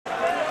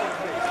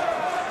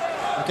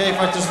Okay,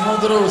 fighters, know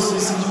the rules.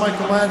 Listen to my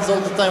commands all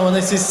the time. When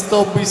I say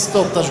stop, please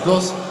stop. Touch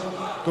goes.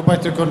 Go back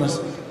to your corners.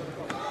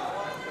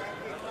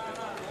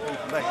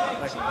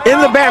 In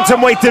the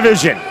bantamweight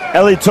division,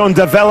 Heliton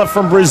Davella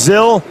from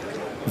Brazil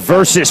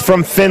versus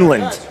from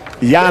Finland,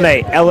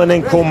 Janne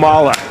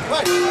Elonen-Kulmala.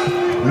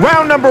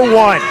 Round number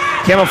one.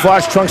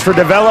 Camouflage trunks for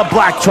Davella,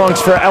 black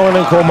trunks for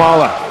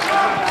Elonen-Kulmala.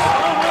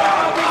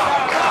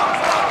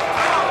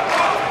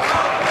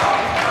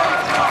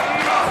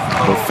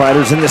 Both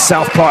fighters in the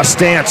southpaw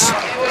stance.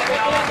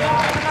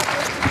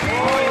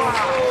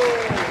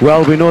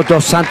 Well, we know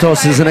Dos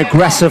Santos is an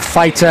aggressive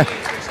fighter.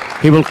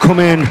 He will come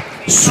in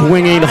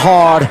swinging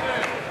hard.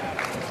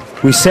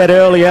 We said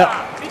earlier,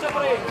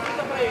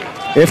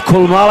 if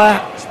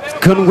Kulmala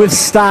can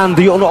withstand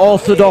the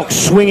unorthodox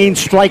swinging,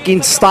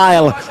 striking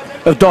style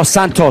of Dos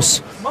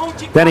Santos,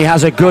 then he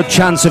has a good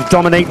chance of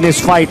dominating this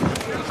fight.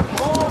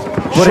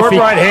 But Short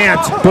right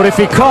hand. But if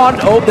he can't,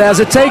 oh, there's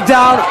a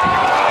takedown.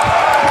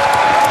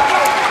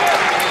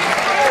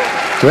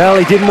 Well,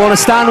 he didn't want to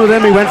stand with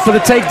him. He went for the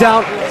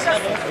takedown.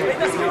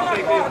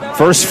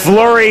 First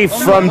flurry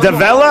from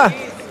Davella.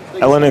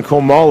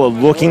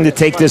 Elonen-Kulmala looking to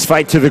take this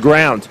fight to the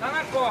ground.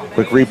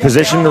 Quick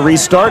reposition to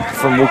restart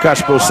from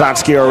Łukasz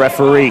Bosacki, our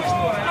referee.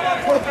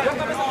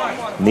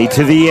 Knee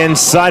to the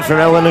inside from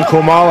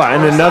Elonen-Kulmala,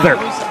 and another.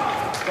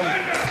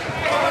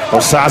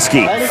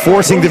 Bosacki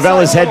forcing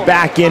Davella's head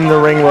back in the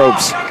ring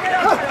ropes.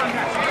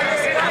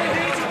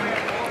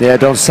 Yeah,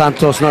 Dos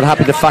Santos not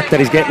happy the fact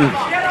that he's getting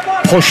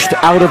pushed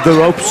out of the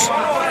ropes.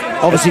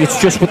 Obviously, it's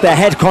just with the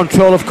head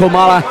control of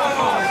Kulmala.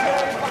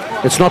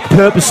 It's not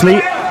purposely.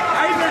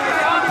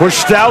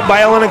 Pushed out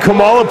by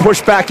Elonen-Kulmala,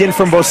 pushed back in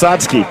from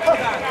Bosacki.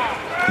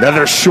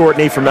 Another short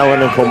knee from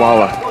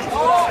Elonen-Kulmala.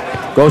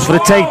 Goes for the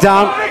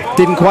takedown,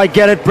 didn't quite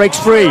get it, breaks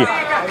free.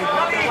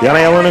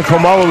 Janne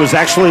Elonen-Kulmala was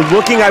actually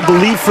looking, I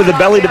believe, for the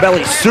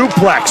belly-to-belly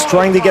suplex,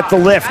 trying to get the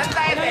lift.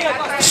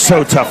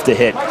 So tough to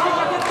hit.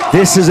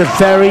 This is a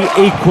very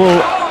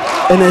equal,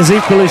 and as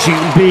equal as you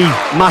can be,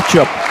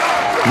 matchup.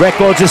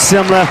 Records are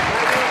similar.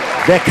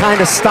 Their kind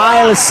of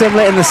style is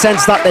similar in the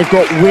sense that they've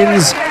got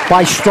wins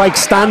by strike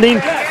standing,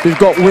 they've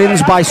got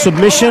wins by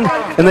submission,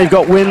 and they've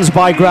got wins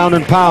by ground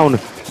and pound.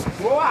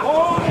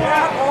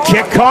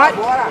 Kick caught.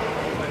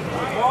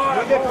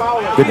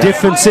 The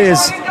difference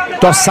is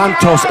Dos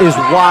Santos is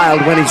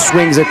wild when he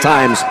swings at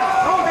times.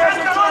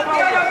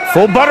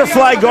 Full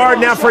butterfly guard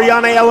now for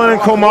Janne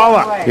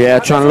Elonen-Kulmala. Yeah,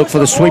 trying to look for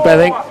the sweep, I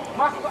think.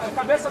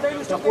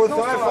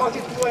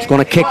 He's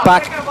going to kick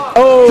back.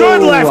 Oh!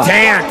 Good left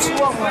hand.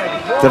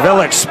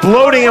 Davella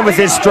exploding him with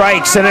his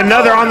strikes, and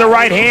another on the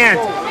right hand.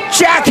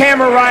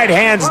 Jackhammer right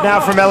hands now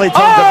from Heliton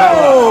Davella.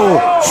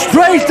 Oh!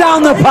 Straight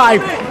down the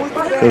pipe.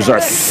 Those are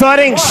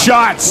thudding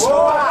shots.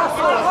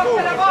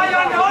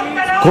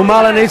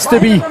 Kulmala needs to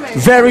be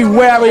very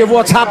wary of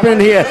what's happening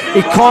here.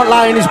 He can't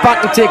lie on his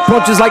back and take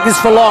punches like this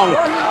for long.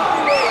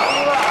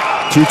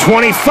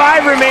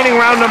 2:25 remaining,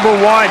 round number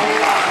one.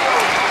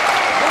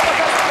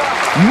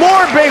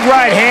 More big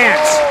right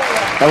hands.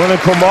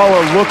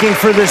 Elonen-Kulmala looking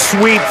for the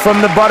sweep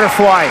from the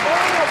butterfly.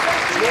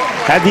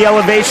 Had the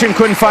elevation,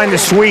 couldn't find the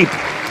sweep.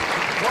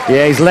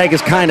 Yeah, his leg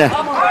is kind of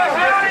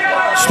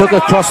stuck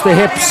across the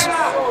hips.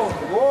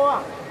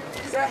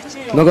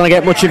 Not going to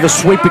get much of a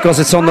sweep because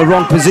it's on the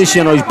wrong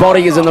position, or his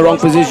body is in the wrong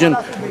position.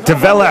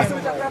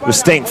 Davella was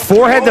staying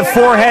forehead to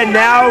forehead,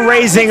 now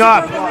raising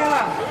up.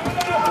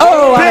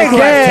 Oh, big and again,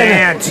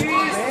 left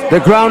hand. The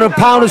ground and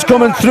pound is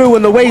coming through,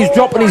 and the way he's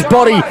dropping his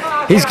body,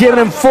 he's giving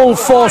him full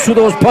force with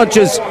those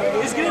punches.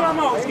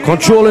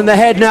 Controlling the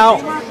head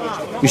now.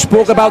 We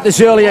spoke about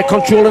this earlier,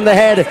 controlling the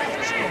head.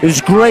 It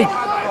was great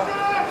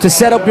to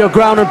set up your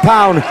ground and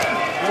pound.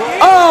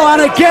 Oh,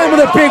 and again with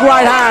a big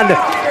right hand.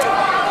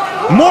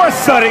 More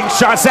thudding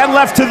shots, and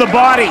left to the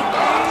body.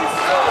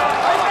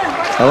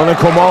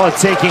 Elonen-Kulmala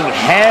taking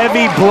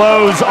heavy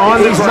blows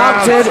on the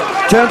ground. He's mounted,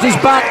 turns his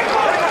back.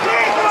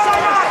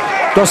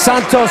 Dos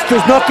Santos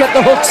does not get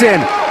the hooks in.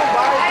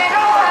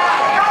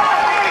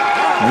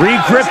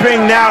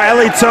 Regripping now,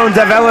 Heliton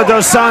Davella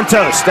Dos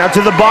Santos. Down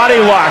to the body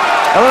lock.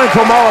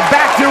 Elonen-Kulmala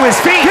back through his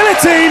feet.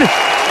 Guillotine!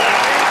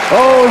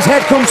 Oh, his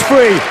head comes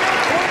free.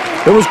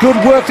 It was good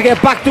work to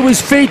get back to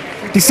his feet.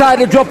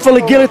 Decided to drop for the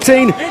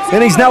guillotine,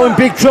 and he's now in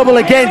big trouble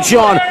again,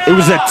 Sean. It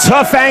was a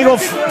tough angle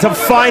to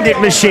find it,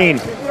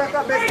 Machine.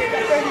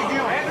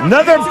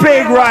 Another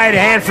big right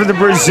hand for the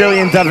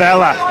Brazilian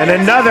Davella, and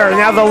another,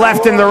 now the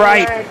left and the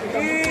right.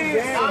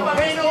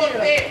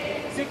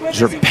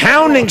 These are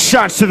pounding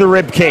shots to the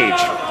rib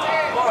cage.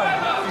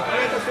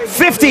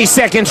 50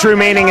 seconds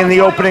remaining in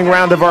the opening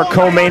round of our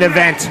co-main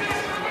event.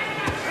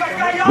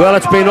 Well,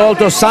 it's been all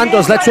Dos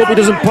Santos. Let's hope he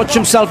doesn't punch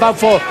himself out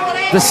for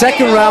the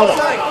second round.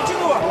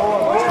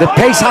 The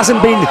pace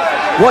hasn't been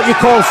what you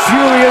call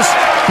furious,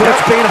 but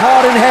it's been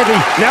hard and heavy.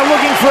 Now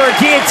looking for a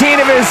guillotine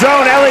of his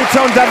own,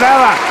 Heliton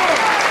Davella.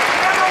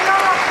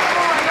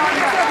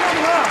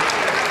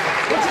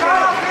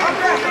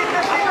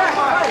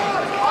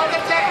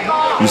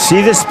 You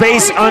see the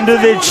space under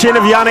the chin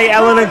of Janne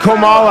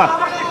Elonen-Kulmala.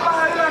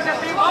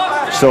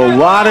 So a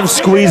lot of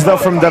squeeze though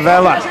from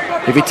Davella.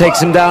 If he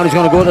takes him down, he's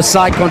going to go to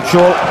side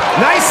control.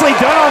 Nicely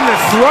done on the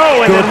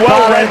throw, and Good then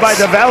well read balance.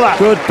 by Davella.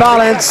 Good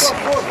balance.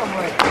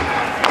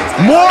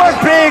 More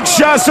big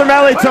shots from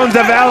Heliton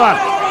Davella.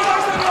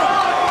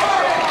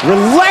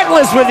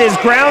 Relentless with his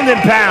ground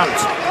and pound.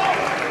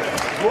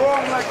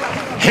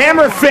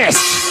 Hammer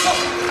fist.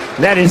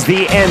 That is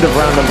the end of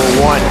round number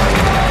 1.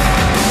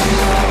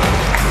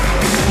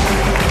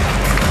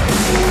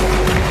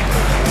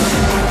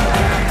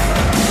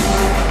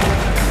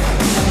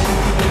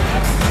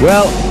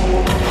 Well,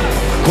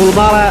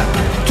 Kulmala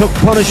took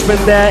punishment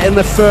there in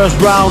the first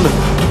round.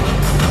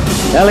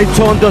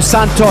 Heliton Dos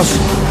Santos,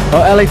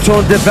 or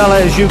Heliton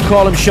Davella as you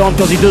call him, Sean,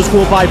 because he does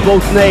go by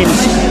both names.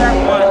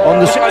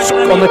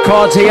 On the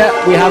cards here,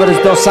 we have it as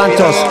Dos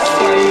Santos.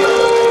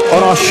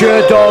 On our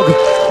shirt dog,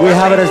 we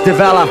have it as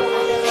Davella.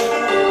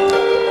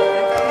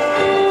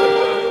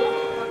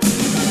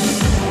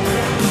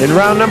 In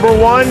round number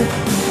 1,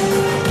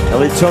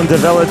 Heliton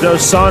Davella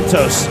Dos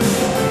Santos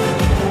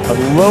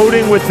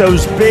unloading with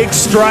those big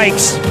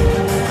strikes.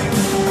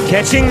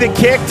 Catching the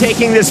kick,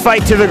 taking this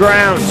fight to the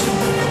ground.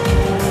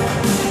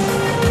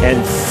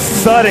 And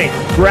thudding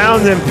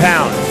ground and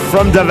pound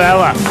from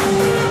Davella.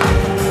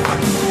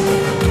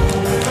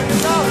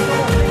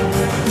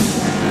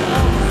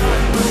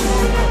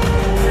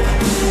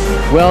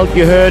 Well,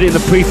 you heard in the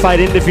pre-fight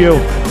interview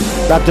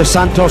that Dos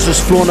Santos has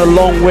flown a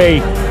long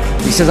way.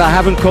 He says, I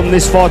haven't come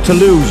this far to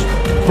lose.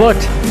 But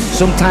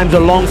sometimes a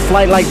long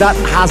flight like that,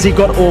 has he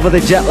got over the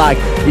jet lag?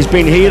 He's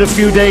been here a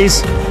few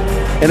days,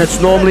 and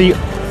it's normally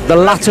the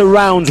latter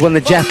rounds when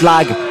the jet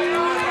lag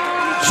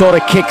sort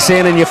of kicks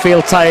in and you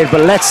feel tired.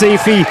 But let's see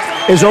if he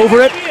is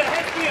over it.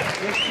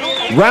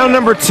 Round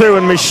number 2,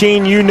 and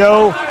Machine, you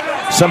know,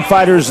 some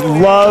fighters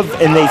love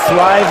and they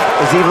thrive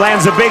as he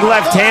lands a big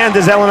left hand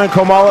as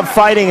Elonen-Kulmala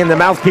fighting and the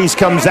mouthpiece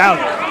comes out.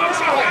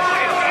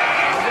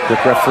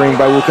 Quick refereeing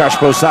by Łukasz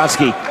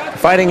Posadzki.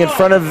 Fighting in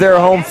front of their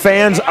home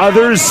fans,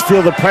 others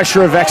feel the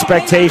pressure of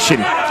expectation.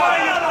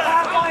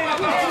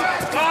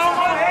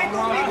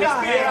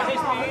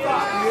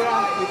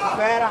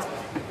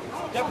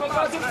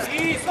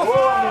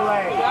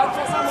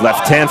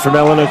 Left hand from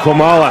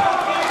Elonen-Kulmala.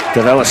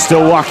 Davella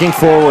still walking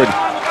forward.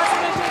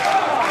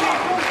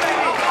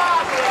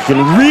 You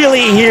can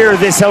really hear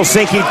this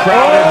Helsinki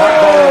crowd in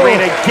Hardball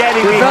Arena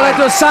getting Davella behind.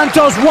 Dos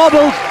Santos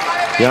wobbled.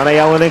 Janne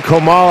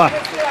Elonen-Kulmala.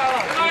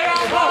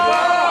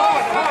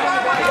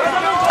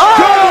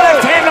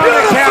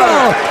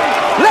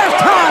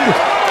 Left hand!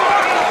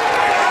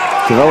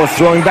 Davella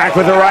throwing back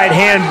with the right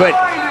hand, but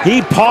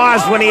he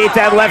paused when he ate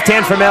that left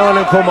hand from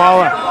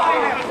Elonen-Kulmala.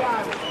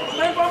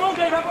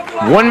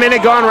 1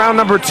 minute gone, round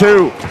number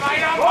 2.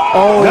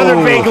 Oh. Another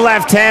big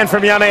left hand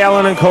from Janne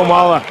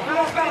Elonen-Kulmala.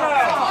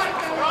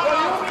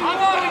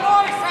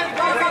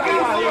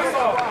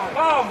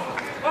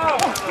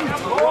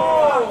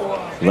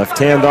 Left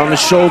hand on the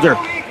shoulder.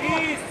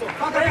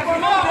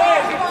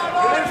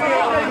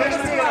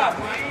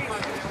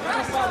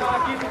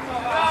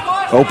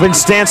 Open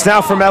stance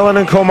now from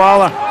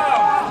Elonen-Kulmala.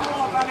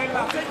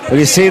 Well,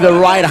 you see the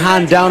right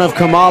hand down of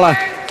Kulmala.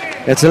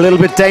 It's a little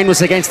bit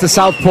dangerous against the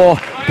southpaw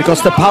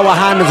because the power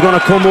hand is going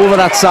to come over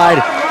that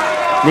side.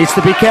 Needs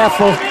to be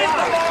careful.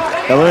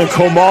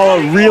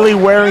 Elonen-Kulmala really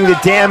wearing the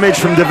damage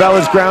from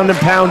Davella's ground and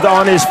pound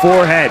on his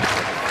forehead.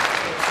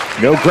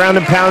 No ground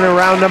and pound in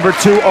round number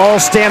 2. All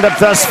stand up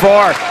thus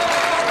far.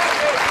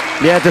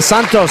 Yeah, Dos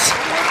Santos,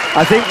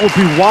 I think, would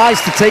be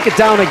wise to take it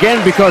down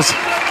again because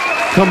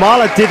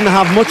Kulmala didn't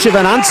have much of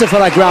an answer for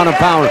that ground and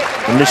pound.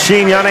 The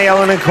machine, Janne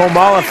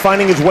Elonen-Kulmala,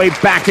 finding his way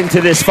back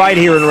into this fight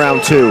here in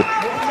round 2.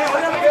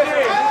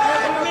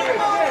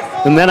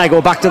 And then I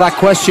go back to that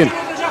question.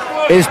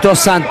 Is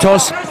Dos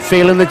Santos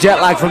feeling the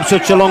jet lag from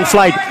such a long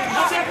flight?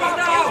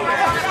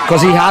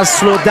 Because he has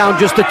slowed down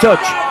just a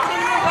touch.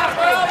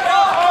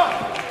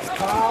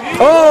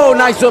 Oh,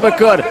 nice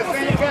uppercut.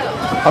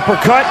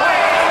 Uppercut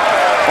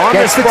on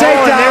Gets the the skull,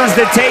 and takedown. there's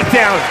the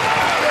takedown.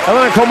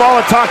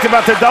 Elonen-Kulmala talked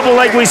about the double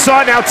leg. We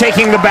saw it now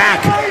taking the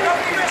back.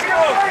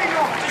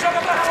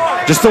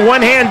 Just the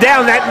one hand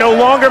down. That no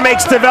longer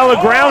makes Davella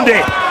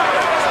grounded.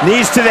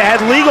 Knees to the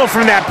head, legal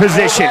from that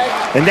position.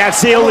 And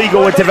that's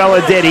illegal what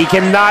Davella did. He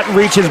cannot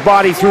reach his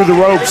body through the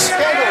ropes.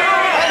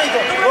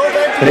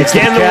 And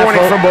again, the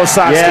warning from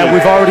Posadzki. Yeah,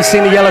 we've already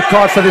seen the yellow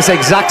card for this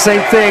exact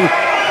same thing.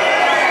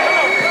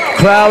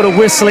 Crowd are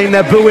whistling,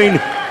 they're booing.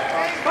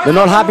 They're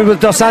not happy with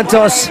Dos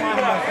Santos.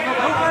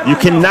 You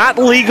cannot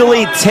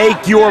legally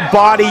take your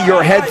body,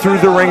 your head through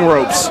the ring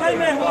ropes.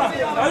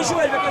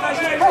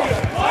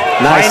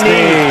 Nice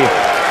knee.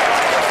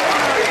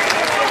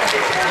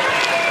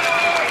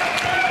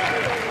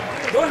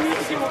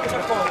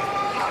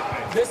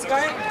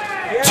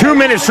 2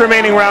 minutes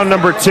remaining, round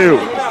number 2.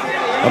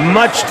 A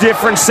much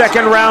different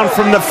second round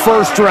from the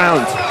first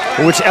round,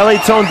 in which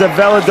Heliton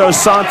Davella Dos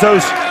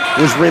Santos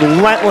was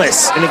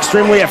relentless and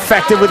extremely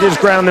effective with his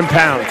ground and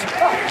pound.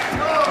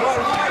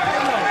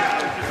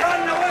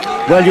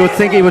 Well, you would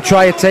think he would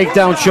try a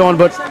takedown, Sean,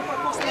 but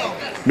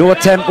no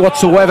attempt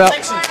whatsoever.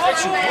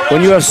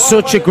 When you have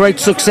such a great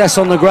success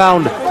on the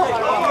ground,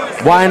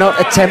 why not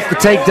attempt the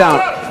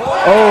takedown?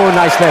 Oh,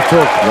 nice left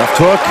hook. Left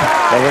hook.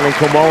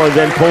 Elonen-Kulmala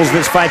then pulls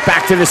this fight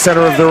back to the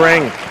center of the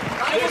ring.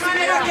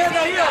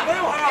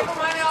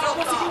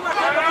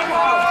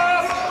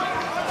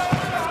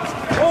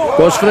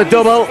 Goes for the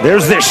double.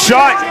 There's the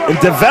shot, and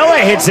Davella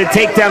hits a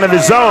takedown of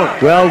his own.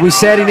 Well, we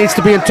said he needs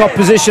to be in top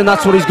position.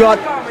 That's what he's got.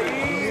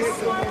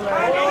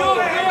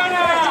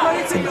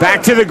 And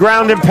back to the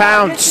ground and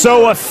pound.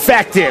 So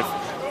effective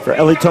for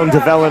Heliton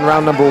Davella in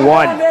round number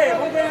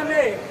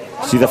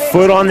 1. See the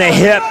foot on the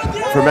hip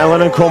from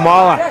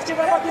Elonen-Kulmala.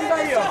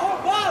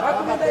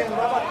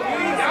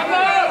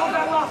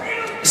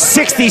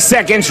 60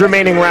 seconds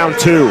remaining round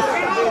 2.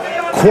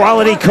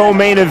 Quality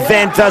co-main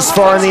event thus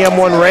far in the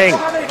M1 ring.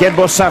 Again,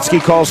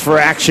 Bosovsky calls for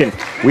action.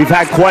 We've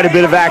had quite a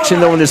bit of action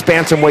though in this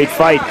bantamweight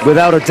fight.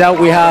 Without a doubt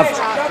we have.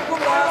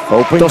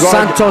 Open Dos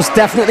guard. Santos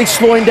definitely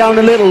slowing down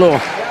a little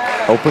though.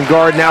 Open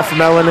guard now from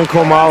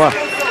Elonen-Kulmala.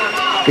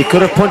 He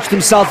could have punched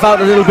himself out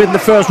a little bit in the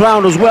first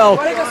round as well.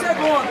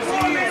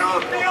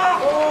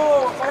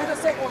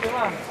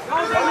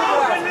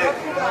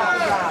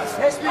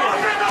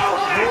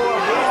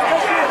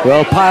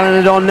 Well, piling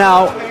it on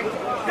now.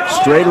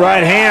 Straight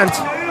right hand.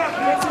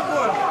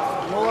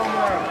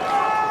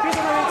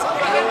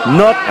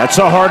 That's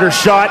a harder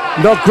shot.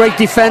 Not great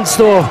defense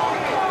though.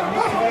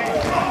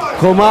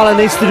 Kulmala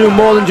needs to do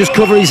more than just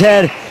cover his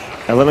head.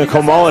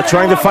 Elonen-Kulmala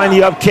trying to find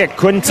the up kick,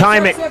 couldn't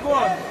time it.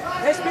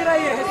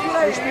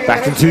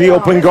 Back into the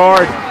open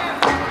guard.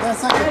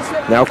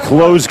 Now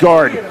close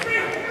guard.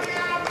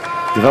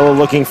 Davella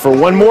looking for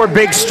one more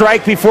big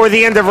strike before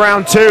the end of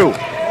round 2.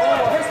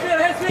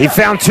 He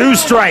found 2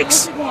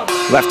 strikes.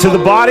 Left to the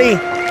body.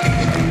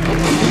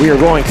 We are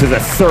going to the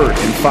 3rd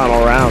and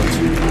final round.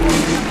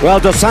 Well,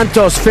 Dos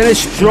Santos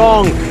finished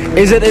strong.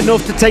 Is it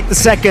enough to take the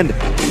second?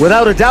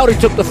 Without a doubt, he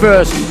took the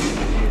first.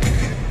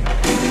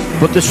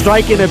 But the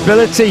striking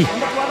ability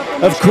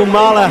of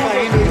Kulmala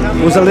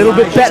was a little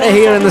bit better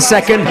here in the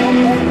second.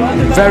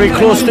 Very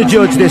close to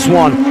judge this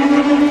one.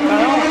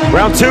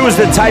 Round 2 is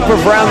the type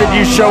of round that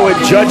you show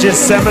at judges'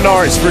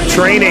 seminars for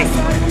training.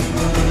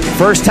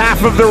 First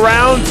half of the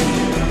round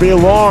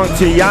belonged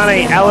to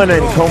Janne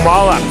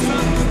Elonen-Kulmala.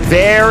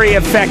 Very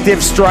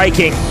effective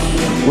striking,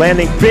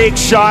 landing big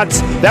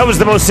shots. That was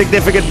the most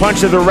significant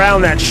punch of the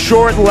round, that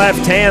short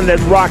left hand that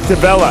rocked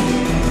Davella.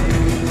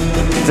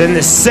 Then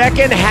the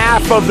second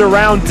half of the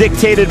round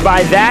dictated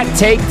by that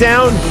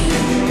takedown,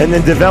 and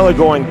then Davella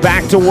going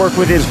back to work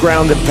with his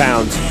ground and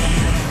pound.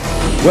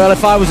 Well,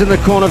 if I was in the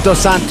corner of Dos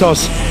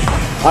Santos,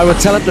 I would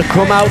tell him to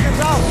come out,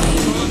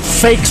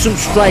 fake some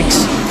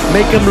strikes,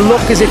 make him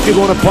look as if you're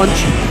going to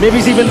punch, maybe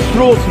he's even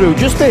throw through,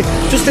 just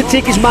to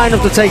take his mind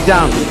off the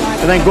takedown,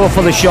 and then go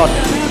for the shot,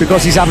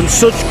 because he's having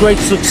such great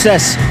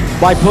success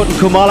by putting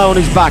Kulmala on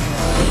his back.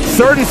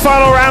 3rd and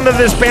final round of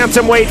this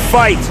bantamweight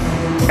fight.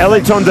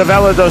 Heliton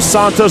Dos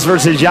Santos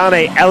versus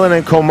Janne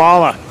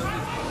Elonen-Kulmala.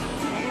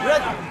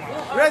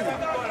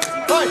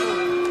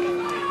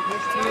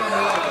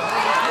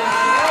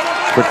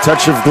 Quick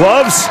touch of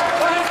gloves.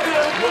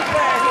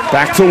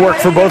 Back to work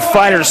for both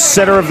fighters,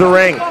 center of the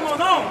ring.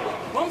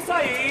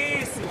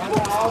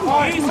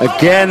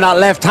 Again, that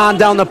left hand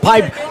down the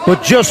pipe,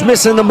 but just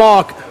missing the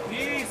mark.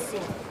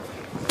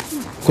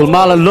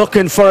 Kulmala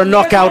looking for a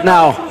knockout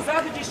now.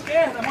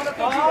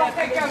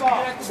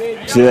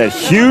 See that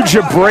huge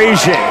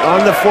abrasion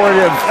on the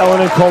forehead of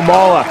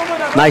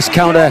Elonen-Kulmala. Nice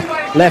counter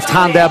left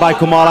hand there by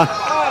Kulmala.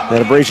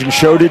 That abrasion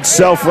showed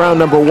itself round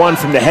number 1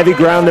 from the heavy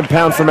ground and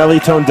pound from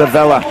Heliton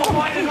Davella.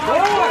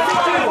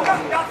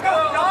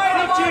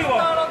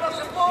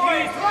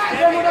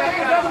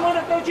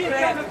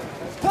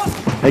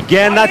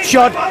 Again, that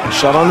shot.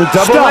 Shot on the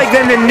double leg,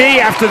 then the knee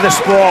after the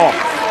sprawl.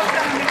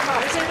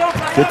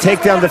 The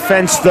takedown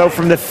defense, though,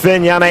 from the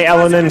Finn, Janne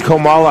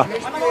Elonen-Kulmala.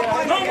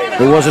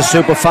 It was a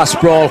super fast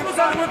sprawl.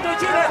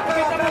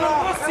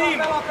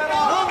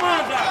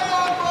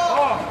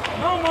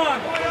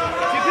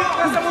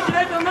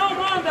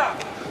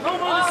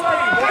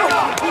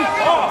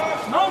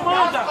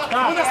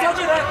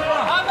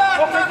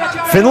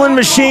 Finland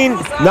machine,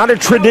 not a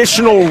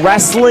traditional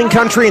wrestling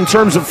country in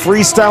terms of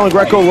freestyle and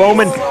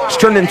Greco-Roman. It's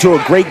turned into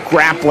a great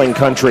grappling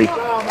country.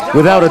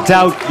 Without a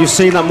doubt, you've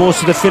seen that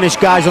most of the Finnish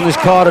guys on this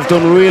card have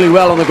done really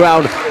well on the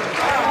ground.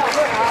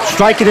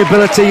 Striking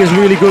ability is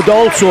really good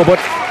also, but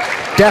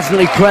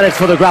definitely credit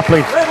for the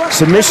grappling.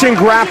 Submission,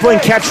 grappling,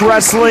 catch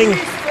wrestling.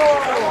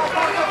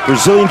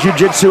 Brazilian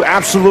Jiu-Jitsu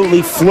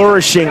absolutely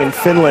flourishing in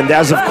Finland,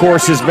 as of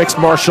course is mixed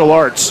martial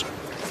arts.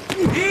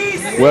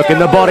 Working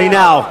the body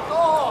now.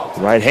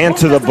 Right hand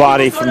to the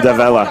body from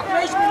Davella.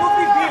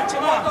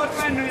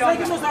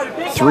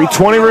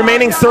 3:20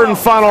 remaining, 3rd and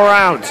final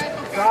round.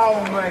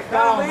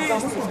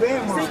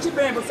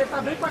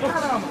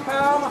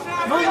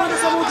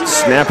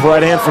 Snap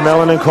right hand from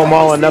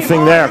Elonen-Kulmala,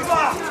 nothing there.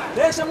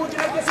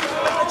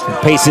 The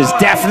pace is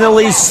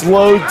definitely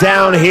slowed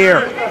down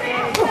here.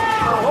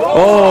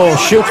 Oh,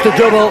 shoots the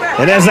double.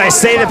 And as I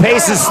say, the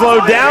pace is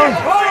slowed down.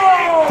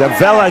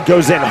 Davella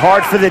goes in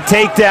hard for the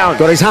takedown.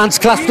 Got his hands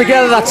clasped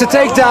together, that's a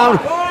takedown.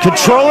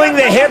 Controlling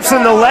the hips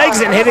and the legs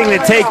and hitting the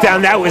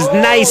takedown. That was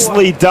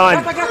nicely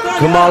done.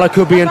 Kulmala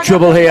could be in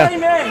trouble here.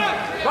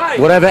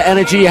 Whatever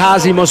energy he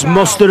has, he must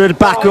muster it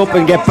back up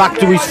and get back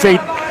to his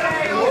feet.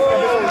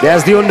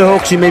 There's the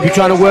underhooks. He may be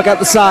trying to work out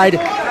the side.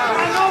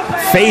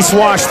 Face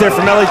wash there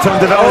from Heliton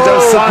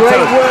Dos Santos.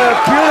 Great work,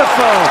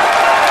 beautiful.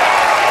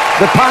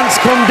 The pants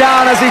come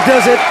down as he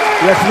does it.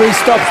 Referee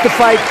stops the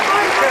fight,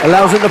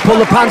 allows him to pull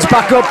the pants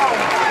back up.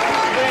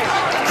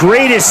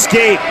 Great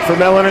escape from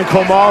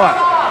Elonen-Kulmala.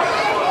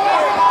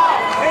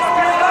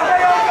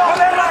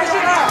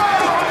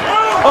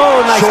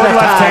 Oh, nice short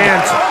left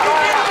hand.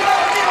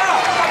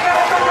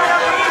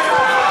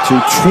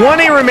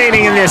 2:20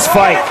 remaining in this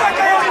fight.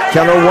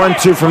 Counter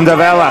 1-2 from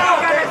Davella.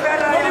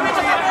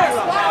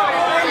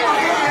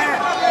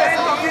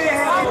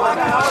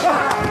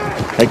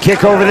 A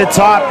kick over the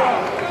top.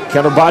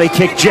 Counter body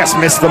kick just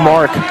missed the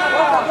mark.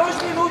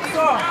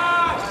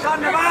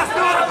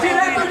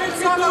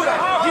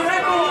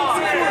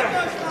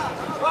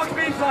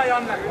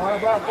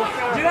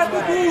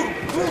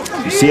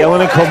 You see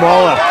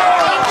Elonen-Kulmala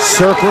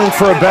circling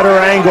for a better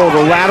angle,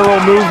 the lateral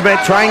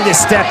movement, trying to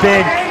step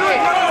in,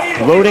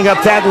 loading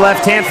up that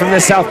left hand from the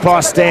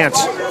southpaw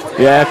stance.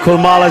 Yeah,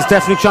 Kulmala's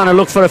definitely trying to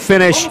look for a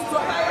finish.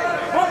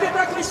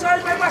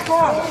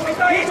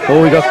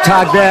 Oh, he got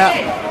tagged there.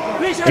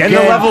 Getting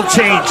the level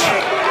change.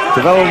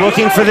 Davella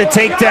looking for the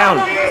takedown.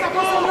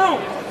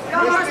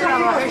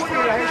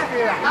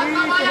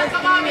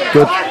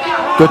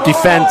 Good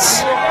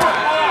defense.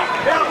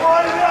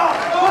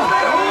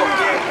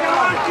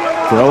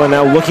 Davella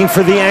now looking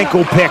for the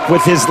ankle pick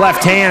with his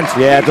left hand.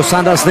 Yeah, Dos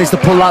Santos needs to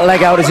pull that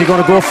leg out. Is he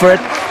going to go for it?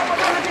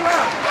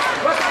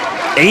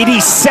 80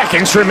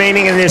 seconds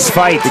remaining in this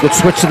fight. He could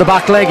switch to the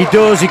back leg. He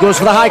does. He goes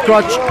for the high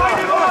crotch.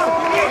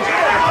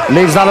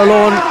 Leaves that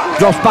alone.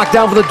 Drops back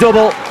down for the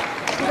double.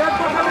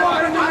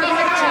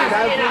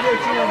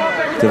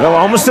 Davella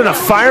almost in a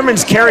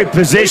fireman's carry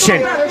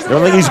position. I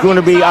don't think he's going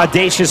to be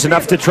audacious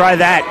enough to try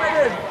that.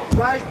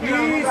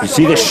 You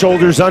see the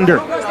shoulders under.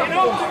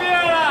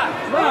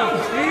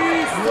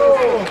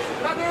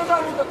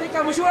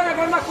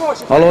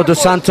 Although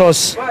Dos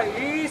Santos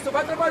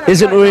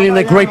isn't really in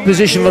a great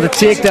position for the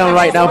takedown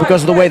right now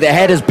because of the way the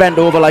head is bent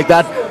over like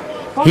that,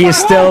 he is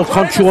still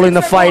controlling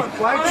the fight,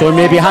 so he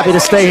may be happy to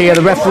stay here.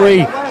 The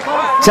referee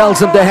tells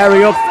him to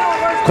hurry up.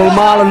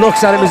 Kulmala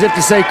looks at him as if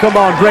to say, come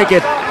on, break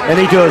it, and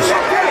he does.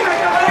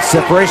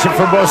 Separation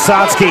from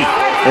Bosatsky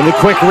and the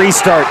quick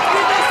restart.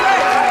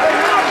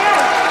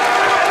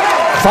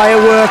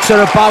 Fireworks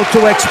are about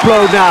to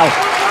explode now.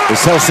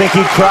 This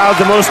Helsinki crowd,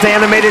 the most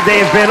animated they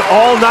have been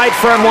all night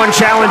for M1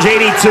 Challenge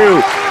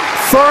 82.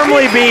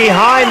 Firmly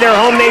behind their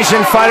home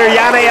nation fighter,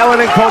 Janne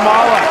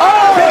Elonen-Kulmala.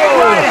 Oh! Big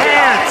right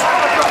hand!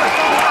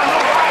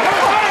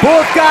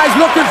 Both guys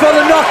looking for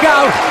the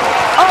knockout.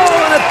 Oh,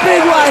 and a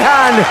big right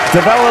hand.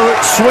 Davella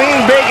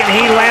swinging big, and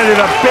he landed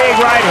a big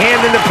right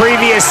hand in the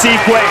previous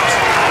sequence.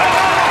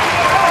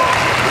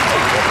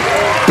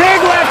 Big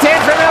left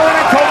hand from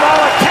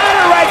Elonen-Kulmala.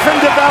 Counter right from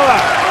Davella.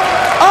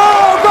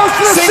 Oh, goes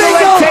for the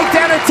single. Leg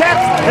takedown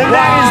attempt, and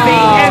that is the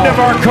end of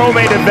our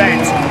co-main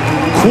event.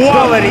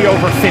 Quality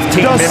over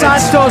 15 Dos minutes.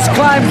 Santos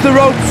climbs the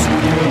ropes.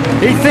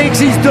 He thinks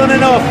he's done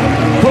enough.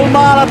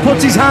 Kulmala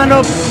puts his hand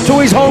up to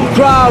his home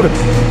crowd.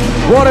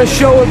 What a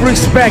show of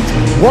respect.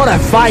 What a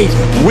fight.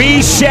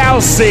 We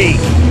shall see.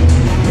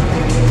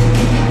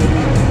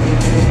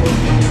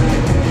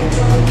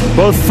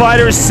 Both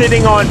fighters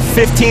sitting on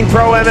 15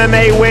 pro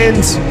MMA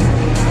wins.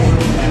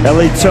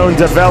 Heliton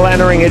Davella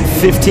entering at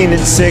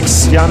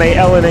 15-6. Janne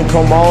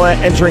Elonen-Kulmala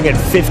entering at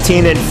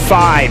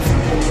 15-5.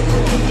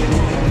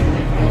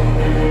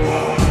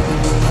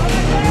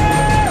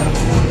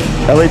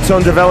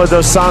 Heliton Davella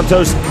Dos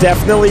Santos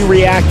definitely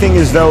reacting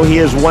as though he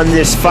has won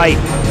this fight.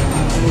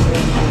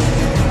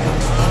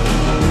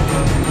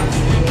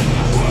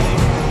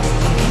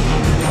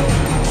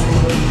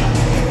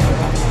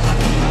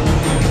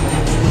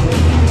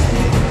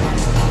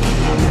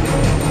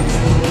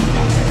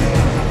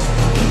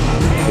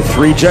 The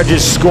three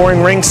judges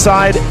scoring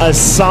ringside,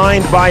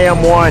 assigned by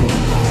M1.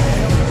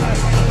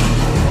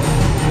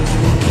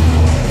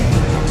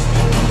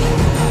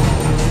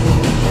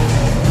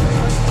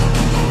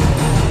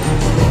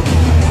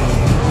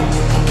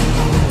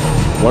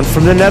 One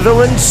from the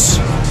Netherlands,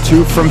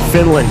 two from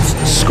Finland,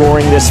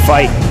 scoring this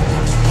fight.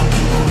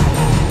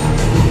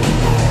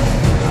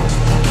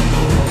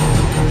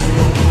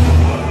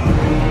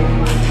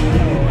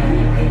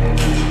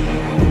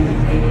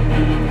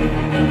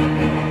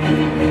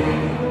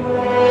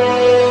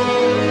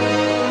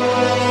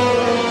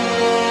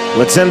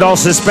 Let's end all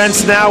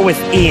suspense now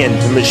with Ian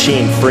the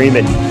Machine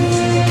Freeman.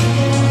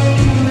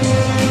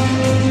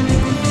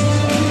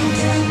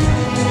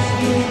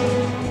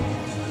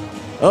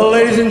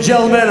 Ladies and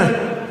gentlemen,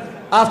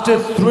 after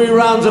 3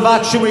 rounds of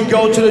action, we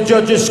go to the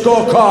judges'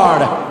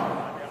 scorecard.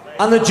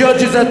 And the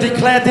judges have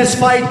declared this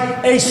fight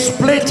a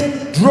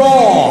split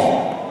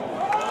draw.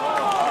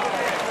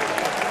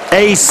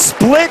 A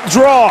split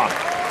draw.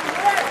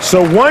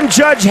 So one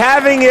judge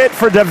having it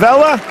for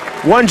Davella,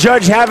 one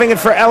judge having it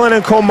for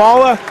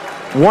Elonen-Kulmala,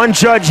 one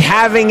judge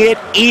having it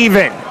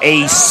even.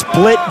 A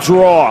split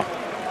draw.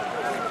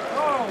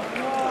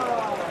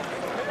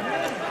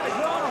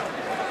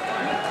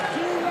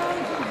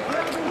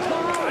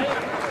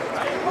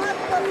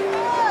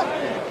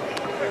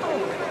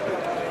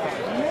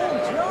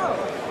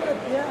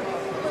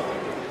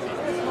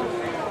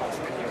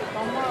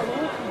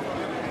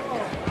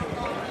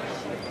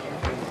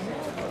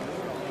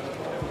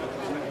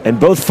 And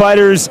both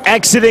fighters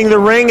exiting the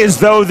ring as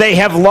though they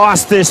have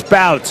lost this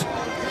bout.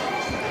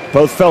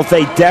 Both felt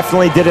they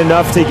definitely did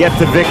enough to get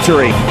the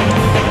victory.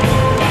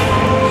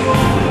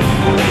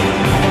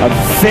 A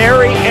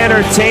very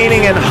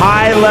entertaining and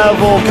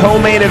high-level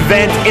co-main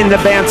event in the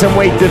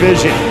bantamweight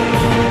division.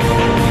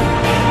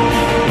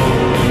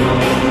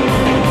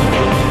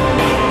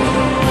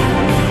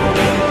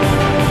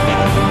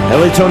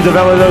 Heliton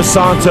Dos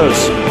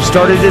Santos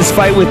started his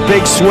fight with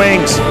big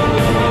swings.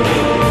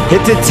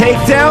 Hit the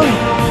takedown,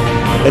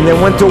 and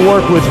then went to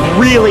work with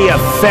really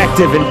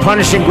effective and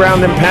punishing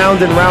ground and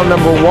pound in round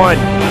number 1.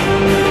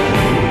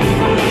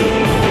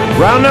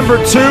 Round number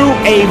 2,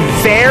 a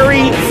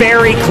very,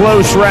 very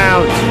close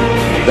round.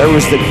 There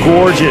was the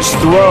gorgeous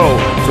throw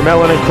from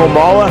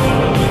Elonen-Kulmala,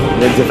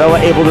 and then Davella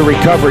able to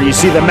recover. You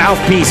see the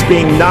mouthpiece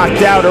being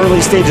knocked out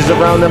early stages of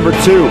round number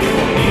 2.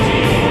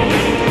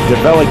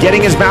 Davella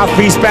getting his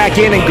mouthpiece back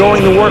in and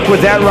going to work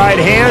with that right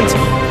hand.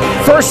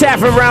 First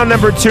half of round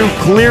number 2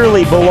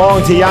 clearly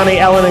belonged to Janne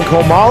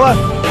Elonen-Kulmala.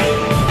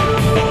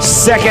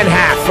 Second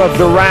half of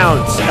the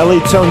round,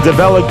 Heliton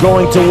Davella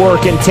going to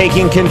work and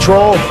taking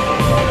control.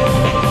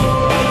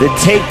 The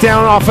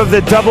takedown off of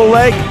the double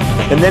leg,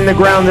 and then the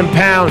ground and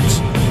pound.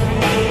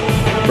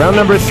 Round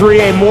number 3,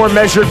 a more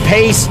measured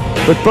pace,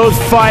 but both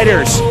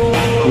fighters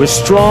with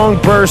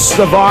strong bursts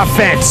of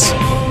offense.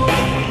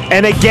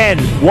 And again,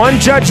 one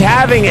judge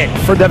having it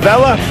for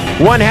Davella,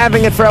 one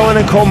having it for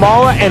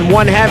Elonen-Kulmala, and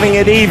one having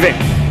it even.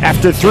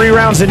 After 3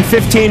 rounds and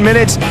 15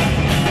 minutes,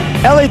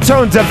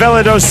 Heliton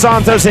Dos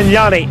Santos and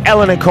Janne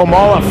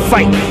Elonen-Kulmala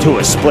fight to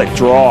a split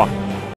draw.